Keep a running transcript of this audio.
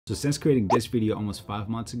So since creating this video almost 5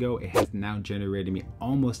 months ago, it has now generated me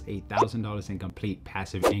almost $1,000 in complete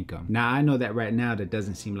passive income. Now I know that right now that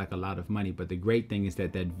doesn't seem like a lot of money, but the great thing is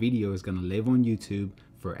that that video is gonna live on YouTube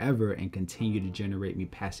forever and continue to generate me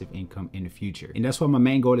passive income in the future. And that's why my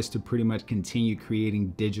main goal is to pretty much continue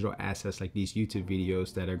creating digital assets like these YouTube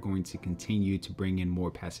videos that are going to continue to bring in more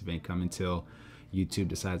passive income until YouTube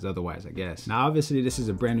decides otherwise, I guess. Now, obviously this is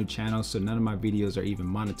a brand new channel, so none of my videos are even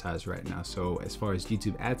monetized right now. So as far as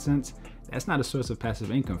YouTube AdSense, that's not a source of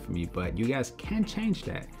passive income for me, but you guys can change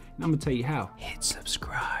that. And I'm gonna tell you how. Hit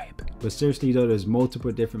subscribe. But seriously though, there's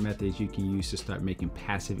multiple different methods you can use to start making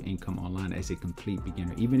passive income online as a complete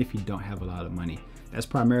beginner, even if you don't have a lot of money. That's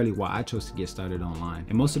primarily why I chose to get started online.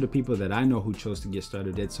 And most of the people that I know who chose to get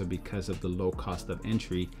started did so because of the low cost of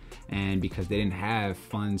entry and because they didn't have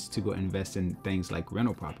funds to go invest in things like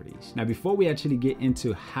rental properties. Now, before we actually get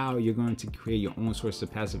into how you're going to create your own source of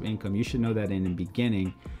passive income, you should know that in the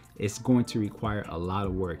beginning, it's going to require a lot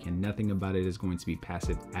of work and nothing about it is going to be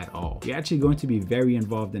passive at all. You're actually going to be very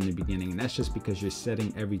involved in the beginning, and that's just because you're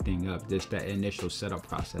setting everything up. There's that initial setup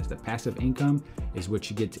process. The passive income is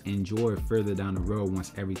what you get to enjoy further down the road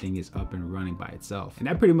once everything is up and running by itself. And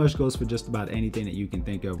that pretty much goes for just about anything that you can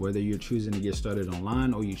think of, whether you're choosing to get started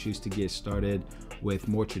online or you choose to get started with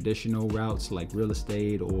more traditional routes like real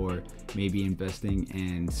estate or maybe investing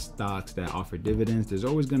in stocks that offer dividends. There's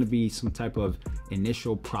always going to be some type of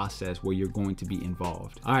initial process where you're going to be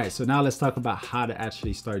involved. All right, so now let's talk about how to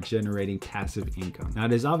actually start generating passive income. Now,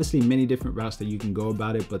 there's obviously many different routes that you can go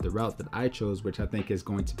about it, but the route that I chose, which I think is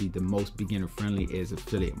going to be the most beginner friendly, is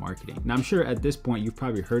affiliate marketing. Now, I'm sure at this point you've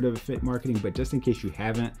probably heard of affiliate marketing, but just in case you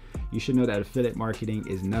haven't, you should know that affiliate marketing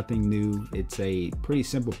is nothing new. It's a pretty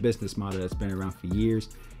simple business model that's been around for years.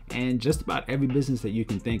 And just about every business that you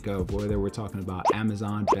can think of, whether we're talking about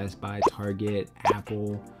Amazon, Best Buy, Target,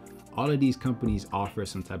 Apple, all of these companies offer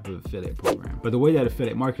some type of affiliate program. But the way that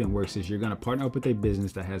affiliate marketing works is you're gonna partner up with a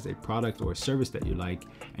business that has a product or a service that you like,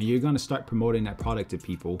 and you're gonna start promoting that product to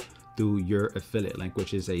people through your affiliate link,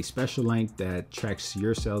 which is a special link that tracks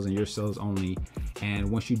your sales and your sales only. And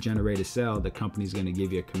once you generate a sale, the company's gonna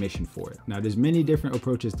give you a commission for it. Now, there's many different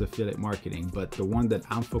approaches to affiliate marketing, but the one that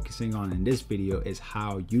I'm focusing on in this video is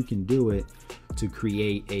how you can do it to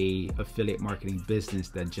create a affiliate marketing business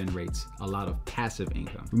that generates a lot of passive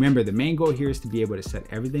income. Remember, the main goal here is to be able to set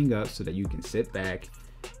everything up so that you can sit back,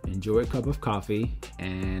 enjoy a cup of coffee,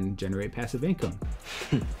 and generate passive income.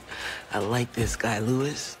 I like this guy,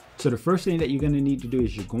 Lewis. So the first thing that you're going to need to do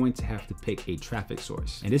is you're going to have to pick a traffic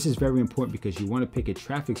source. And this is very important because you want to pick a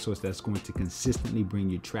traffic source that's going to consistently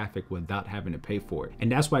bring you traffic without having to pay for it.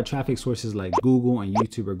 And that's why traffic sources like Google and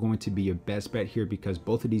YouTube are going to be your best bet here, because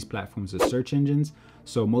both of these platforms are search engines.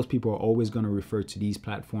 So most people are always going to refer to these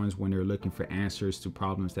platforms when they're looking for answers to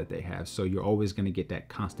problems that they have. So you're always going to get that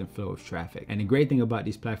constant flow of traffic. And the great thing about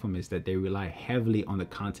these platforms is that they rely heavily on the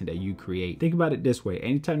content that you create. Think about it this way.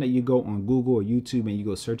 Anytime that you go on Google or YouTube and you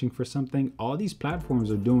go searching for something, all these platforms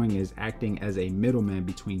are doing is acting as a middleman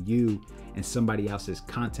between you and somebody else's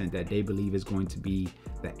content that they believe is going to be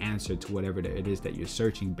the answer to whatever it is that you're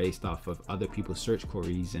searching based off of other people's search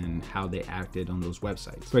queries and how they acted on those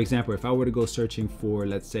websites. For example, if I were to go searching for,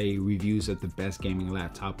 let's say, reviews of the best gaming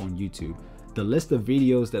laptop on YouTube, the list of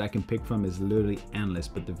videos that I can pick from is literally endless,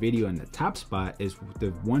 but the video in the top spot is the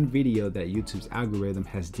one video that YouTube's algorithm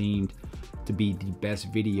has deemed to be the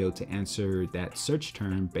best video to answer that search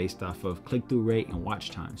term based off of click-through rate and watch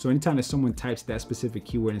time. So anytime that someone types that specific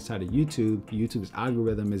keyword inside of YouTube, YouTube's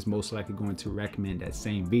algorithm is most likely going to recommend that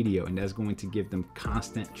same video, and that's going to give them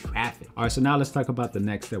constant traffic. All right, so now let's talk about the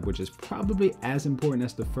next step, which is probably as important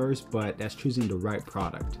as the first, but that's choosing the right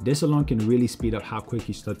product. This alone can really speed up how quick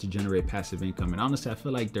you start to generate passive income. And honestly, I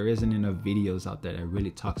feel like there isn't enough videos out there that really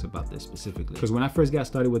talks about this specifically. Because when I first got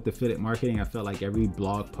started with affiliate marketing, I felt like every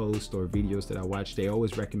blog post or videos that I watched, they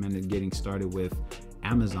always recommended getting started with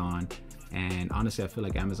Amazon. And honestly, I feel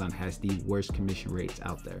like Amazon has the worst commission rates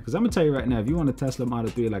out there. Because I'm gonna tell you right now, if you want a Tesla Model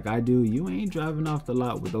 3 like I do, you ain't driving off the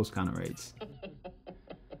lot with those kind of rates.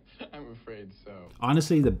 I'm afraid so.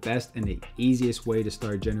 Honestly, the best and the easiest way to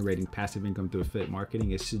start generating passive income through affiliate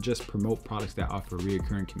marketing is to just promote products that offer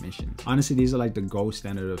recurring commissions. Honestly, these are like the gold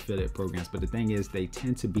standard of affiliate programs, but the thing is, they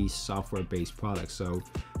tend to be software-based products, so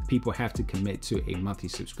people have to commit to a monthly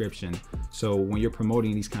subscription. So when you're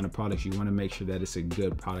promoting these kind of products, you want to make sure that it's a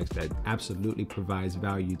good product that absolutely provides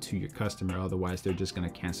value to your customer. Otherwise, they're just going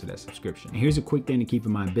to cancel that subscription. And here's a quick thing to keep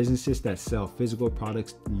in mind. Businesses that sell physical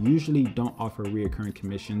products usually don't offer recurring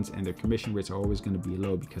commissions, and their commission rates are always going to be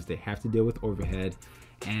low because they have to deal with overhead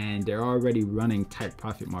and they're already running tight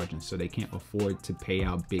profit margins, so they can't afford to pay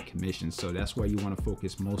out big commissions. So that's why you want to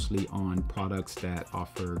focus mostly on products that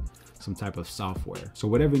offer some type of software. So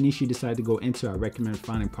whatever niche you decide to go into, I recommend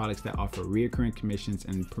finding products that offer recurring commissions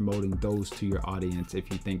and promoting those to your audience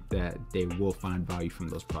if you think that they will find value from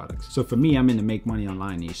those products. So for me, I'm in the make money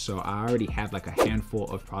online niche. So I already have like a handful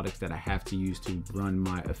of products that I have to use to run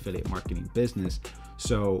my affiliate marketing business.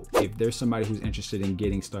 So if there's somebody who's interested in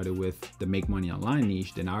getting started with the make money online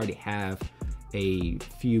niche, then I already have a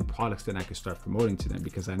few products that I could start promoting to them,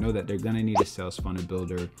 because I know that they're gonna need a sales funnel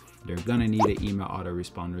builder, they're gonna need an email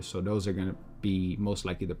autoresponder. So those are gonna be most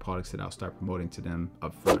likely the products that I'll start promoting to them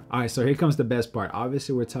up front. All right, so here comes the best part.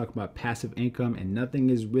 Obviously, we're talking about passive income, and nothing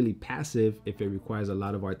is really passive if it requires a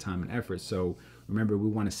lot of our time and effort. So remember, we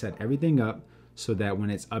wanna set everything up so that when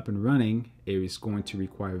it's up and running, it is going to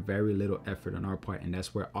require very little effort on our part, and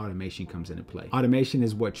that's where automation comes into play. Automation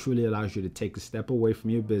is what truly allows you to take a step away from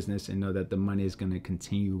your business and know that the money is going to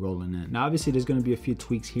continue rolling in. Now, obviously, there's going to be a few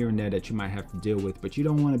tweaks here and there that you might have to deal with, but you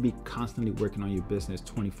don't want to be constantly working on your business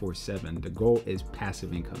 24/7. The goal is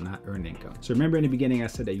passive income, not earned income. So remember in the beginning, I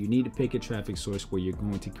said that you need to pick a traffic source where you're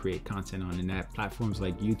going to create content on, and that platforms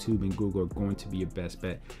like YouTube and Google are going to be your best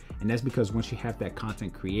bet. And that's because once you have that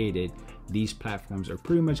content created, these platforms are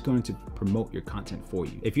pretty much going to promote your content for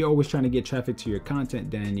you. If you're always trying to get traffic to your content,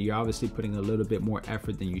 then you're obviously putting a little bit more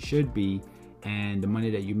effort than you should be, and the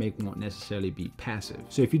money that you make won't necessarily be passive.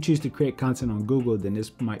 So if you choose to create content on Google, then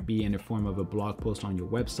this might be in the form of a blog post on your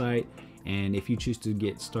website. And if you choose to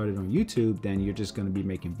get started on YouTube, then you're just going to be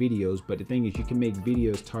making videos. But the thing is, you can make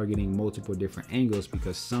videos targeting multiple different angles,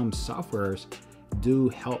 because some softwares do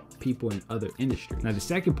help people in other industries. Now, the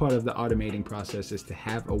second part of the automating process is to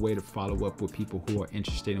have a way to follow up with people who are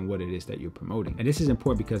interested in what it is that you're promoting. And this is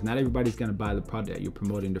important because not everybody's going to buy the product that you're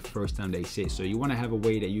promoting the first time they see it. So you want to have a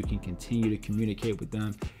way that you can continue to communicate with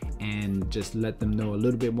them and just let them know a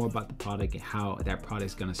little bit more about the product and how that product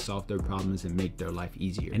is going to solve their problems and make their life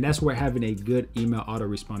easier. And that's where having a good email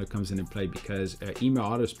autoresponder comes into play, because an email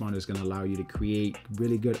autoresponder is going to allow you to create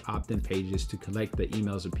really good opt-in pages to collect the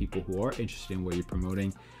emails of people who are interested in what you're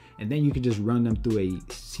promoting. And then you can just run them through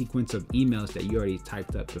a sequence of emails that you already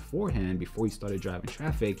typed up beforehand before you started driving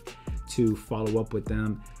traffic to follow up with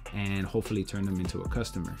them and hopefully turn them into a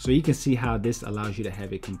customer. So you can see how this allows you to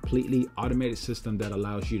have a completely automated system that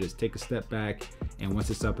allows you to take a step back, and once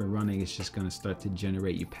it's up and running, it's just gonna start to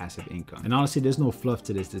generate you passive income. And honestly, there's no fluff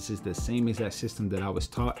to this. This is the same exact system that I was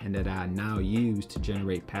taught and that I now use to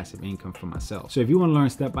generate passive income for myself. So if you wanna learn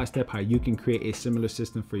step by step how you can create a similar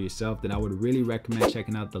system for yourself, then I would really recommend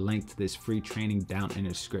checking out the link to this free training down in the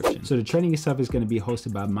description. So the training itself is gonna be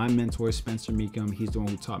hosted by my mentor, Spencer Meekum. He's the one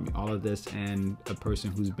who taught me all of this, and a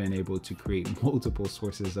person who's been able to create multiple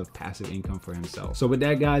sources of passive income for himself. So with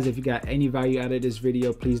that, guys, if you got any value out of this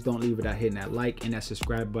video, please don't leave without hitting that like and that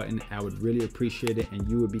subscribe button. I would really appreciate it, and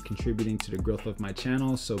you would be contributing to the growth of my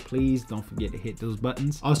channel. So please don't forget to hit those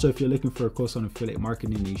buttons. Also, if you're looking for a course on affiliate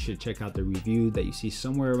marketing, you should check out the review that you see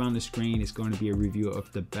somewhere around the screen. It's going to be a review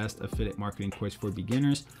of the best affiliate marketing course for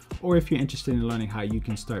beginners. Or if you're interested in learning how you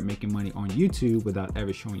can start making money on YouTube without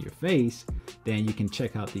ever showing your face, then you can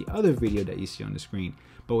check out the other video that you see on the screen.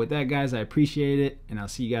 But with that, guys, I appreciate it, and I'll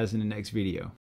see you guys in the next video.